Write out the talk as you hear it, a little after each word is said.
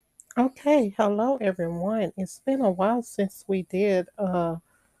Okay, hello everyone. It's been a while since we did a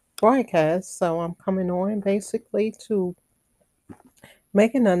broadcast, so I'm coming on basically to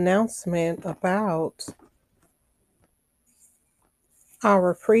make an announcement about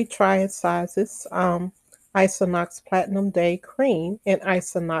our free trial sizes, Isonox Platinum Day Cream and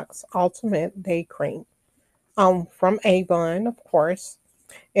Isonox Ultimate Day Cream, from Avon, of course,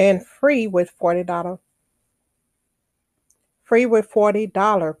 and free with $40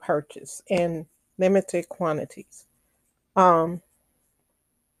 purchase in limited quantities. Um,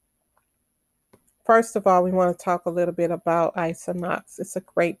 First of all, we want to talk a little bit about Isonox. It's a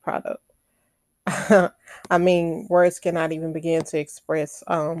great product. I mean, words cannot even begin to express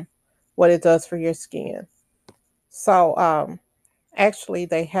what it does for your skin. So, actually,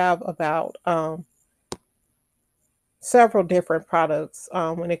 they have about several different products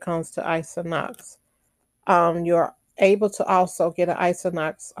when it comes to Isonox. You're able to also get an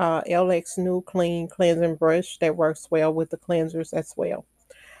Isonox LX New Clean Cleansing Brush that works well with the cleansers as well.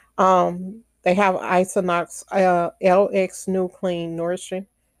 They have Isonox LX New Clean Nourishing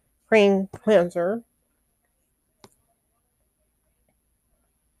Cream Cleanser,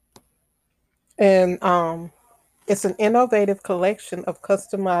 and it's an innovative collection of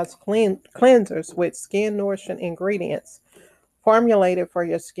customized cleansers with skin nourishing ingredients formulated for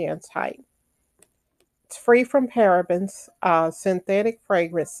your skin type. It's free from parabens, synthetic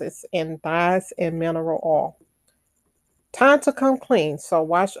fragrances, and dyes and mineral oil. Time to come clean. So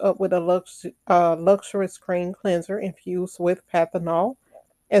wash up with a luxurious cream cleanser infused with panthenol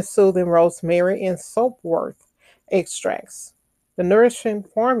and soothing rosemary and soapworth extracts. The nourishing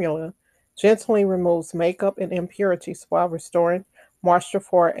formula gently removes makeup and impurities while restoring moisture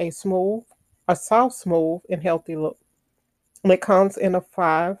for a soft, smooth, and healthy look. And it comes in a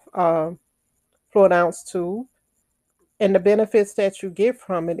 5 fluid ounce tube. And the benefits that you get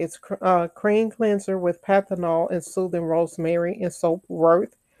from it is cream cleanser with panthenol and soothing rosemary and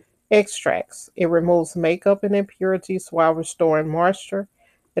soapworth extracts. It removes makeup and impurities while restoring moisture.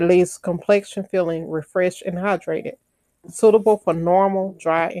 It leaves complexion feeling refreshed and hydrated, suitable for normal,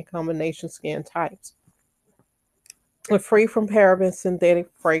 dry, and combination skin types. And free from parabens, synthetic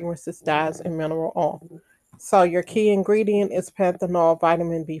fragrances, dyes, and mineral oil. So your key ingredient is panthenol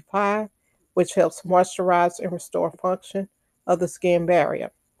vitamin B5, which helps moisturize and restore function of the skin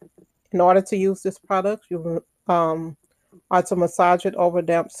barrier. In order to use this product, you are to massage it over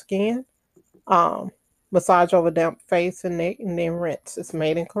damp skin, um, massage over damp face and neck, and then rinse. It's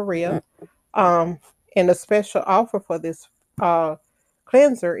made in Korea. Um, and the special offer for this uh,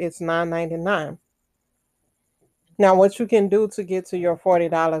 cleanser is $9.99. Now, what you can do to get to your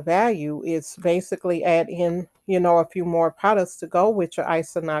 $40 value is basically add in, a few more products to go with your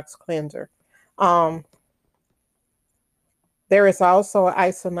Isonox cleanser. Um, there is also an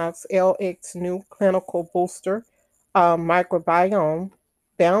Isonox LX new clinical booster microbiome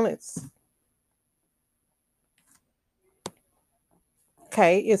balance.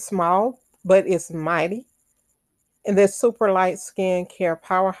 Okay, it's small, but it's mighty. And this super light skincare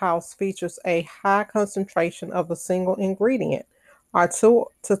powerhouse features a high concentration of a single ingredient or two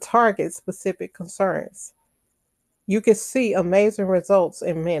to target specific concerns. You can see amazing results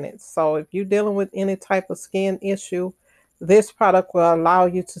in minutes. So if you're dealing with any type of skin issue, this product will allow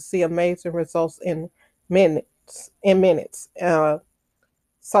you to see amazing results in minutes.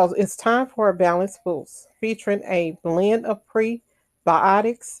 So it's time for a balanced boost, featuring a blend of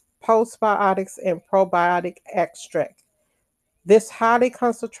prebiotics, postbiotics, and probiotic extract. This highly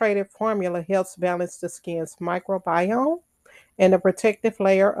concentrated formula helps balance the skin's microbiome and a protective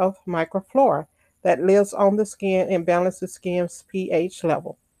layer of microflora that lives on the skin and balances skin's pH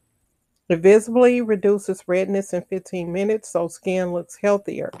level. It visibly reduces redness in 15 minutes so skin looks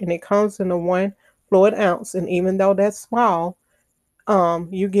healthier. And it comes in a 1 fluid ounce. And even though that's small,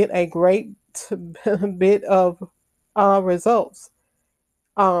 you get a great bit of results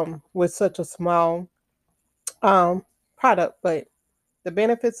with such a small um, product. But the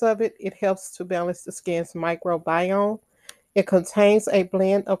benefits of it, it helps to balance the skin's microbiome. It contains a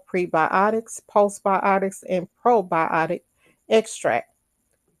blend of prebiotics, postbiotics, and probiotic extract.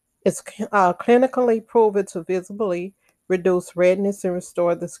 It's clinically proven to visibly reduce redness and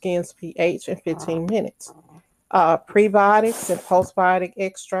restore the skin's pH in 15 minutes. Prebiotics and postbiotic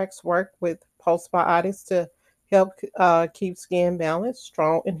extracts work with postbiotics to help keep skin balanced,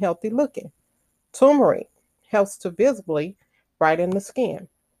 strong, and healthy looking. Turmeric helps to visibly brighten the skin.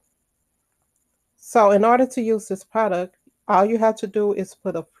 So, in order to use this product, all you have to do is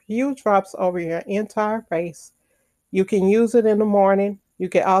put a few drops over your entire face. You can use it in the morning. You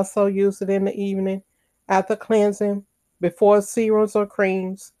can also use it in the evening after cleansing, before serums or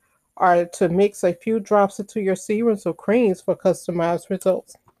creams, are to mix a few drops into your serums or creams for customized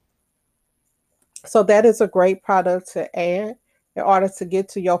results. So that is a great product to add in order to get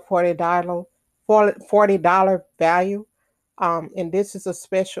to your $40 value. And this is a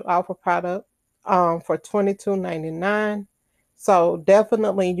special offer product for $22.99. So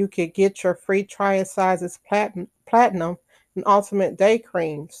definitely you could get your free trial sizes platinum and ultimate day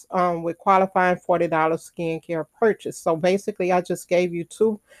creams with qualifying $40 skincare purchase. So basically I just gave you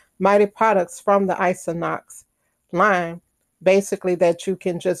two mighty products from the Isonox line, basically that you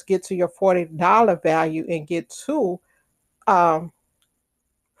can just get to your $40 value and get two um,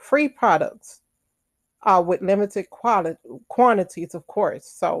 free products with limited quantities, of course.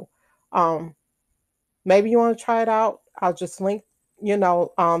 So um, maybe you want to try it out. I'll just link,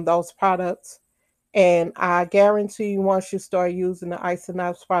 those products. And I guarantee you, once you start using the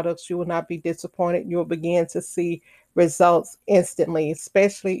Isonox products, you will not be disappointed. You'll begin to see results instantly,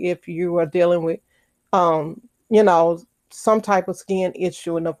 especially if you are dealing with, um, you know, some type of skin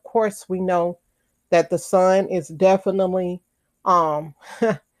issue. And of course, we know that the sun is definitely um,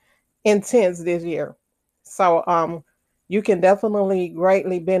 intense this year. So you can definitely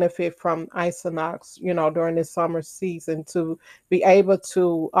greatly benefit from Isonox, during the summer season to be able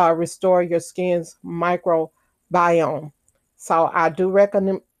to restore your skin's microbiome. So I do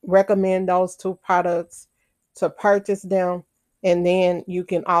recommend those two products to purchase them. And then you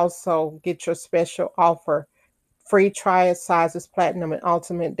can also get your special offer, free trial sizes platinum and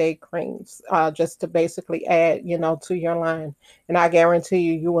ultimate day creams, just to basically add to your line. And I guarantee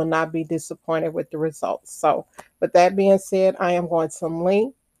you, you will not be disappointed with the results. So with that being said, I am going to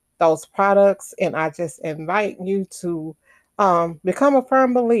link those products, and I just invite you to become a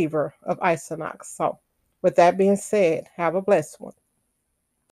firm believer of Isonox. So with that being said, have a blessed one.